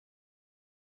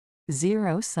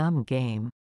Zero-sum game.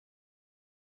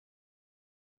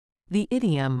 The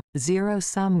idiom,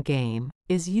 zero-sum game,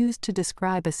 is used to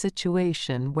describe a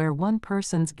situation where one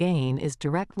person's gain is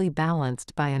directly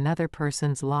balanced by another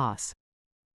person's loss.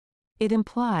 It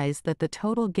implies that the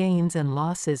total gains and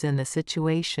losses in the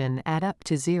situation add up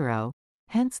to zero,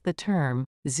 hence the term,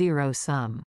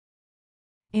 zero-sum.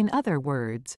 In other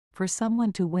words, for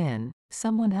someone to win,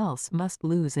 someone else must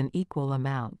lose an equal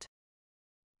amount.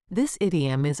 This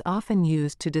idiom is often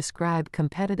used to describe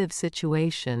competitive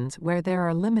situations where there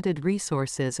are limited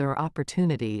resources or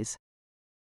opportunities.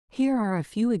 Here are a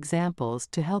few examples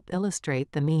to help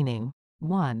illustrate the meaning.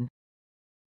 1.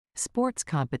 Sports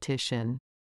competition.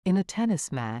 In a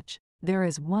tennis match, there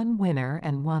is one winner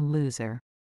and one loser.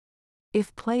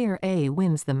 If player A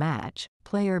wins the match,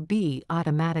 player B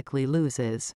automatically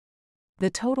loses. The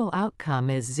total outcome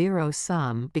is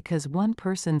zero-sum because one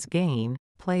person's gain,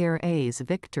 player A's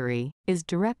victory, is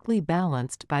directly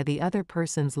balanced by the other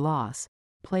person's loss,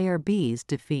 player B's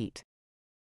defeat.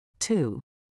 2.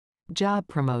 Job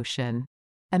promotion.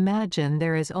 Imagine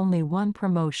there is only one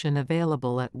promotion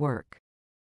available at work.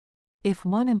 If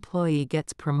one employee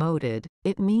gets promoted,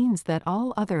 it means that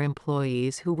all other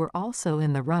employees who were also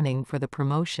in the running for the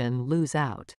promotion lose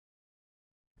out.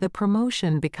 The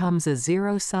promotion becomes a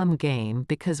zero-sum game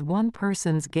because one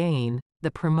person's gain, the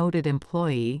promoted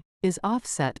employee, is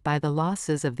offset by the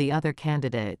losses of the other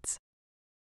candidates.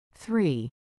 3.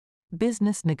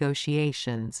 Business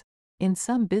negotiations. In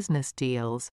some business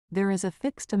deals, there is a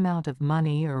fixed amount of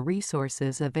money or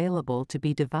resources available to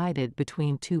be divided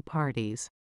between two parties.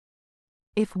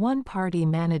 If one party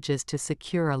manages to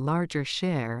secure a larger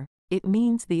share, it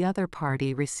means the other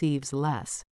party receives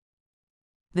less.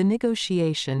 The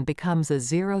negotiation becomes a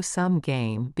zero-sum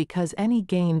game because any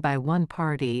gain by one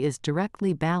party is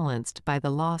directly balanced by the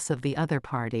loss of the other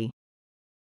party.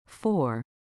 4.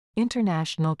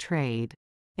 International trade.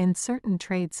 In certain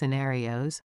trade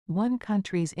scenarios, one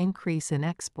country's increase in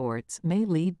exports may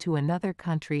lead to another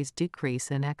country's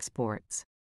decrease in exports.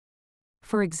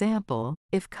 For example,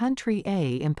 if country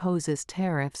A imposes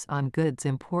tariffs on goods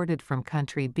imported from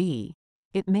country B,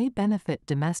 it may benefit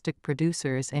domestic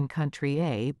producers in country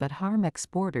A but harm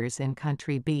exporters in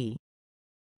country B.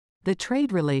 The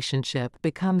trade relationship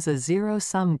becomes a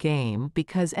zero-sum game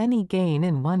because any gain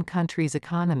in one country's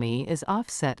economy is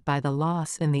offset by the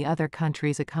loss in the other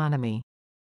country's economy.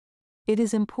 It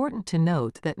is important to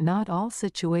note that not all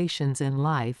situations in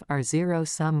life are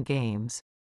zero-sum games.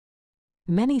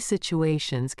 Many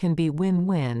situations can be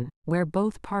win-win, where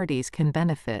both parties can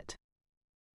benefit.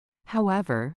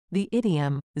 However, the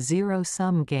idiom,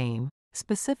 zero-sum game,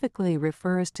 specifically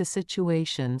refers to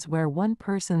situations where one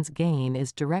person's gain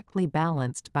is directly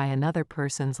balanced by another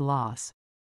person's loss.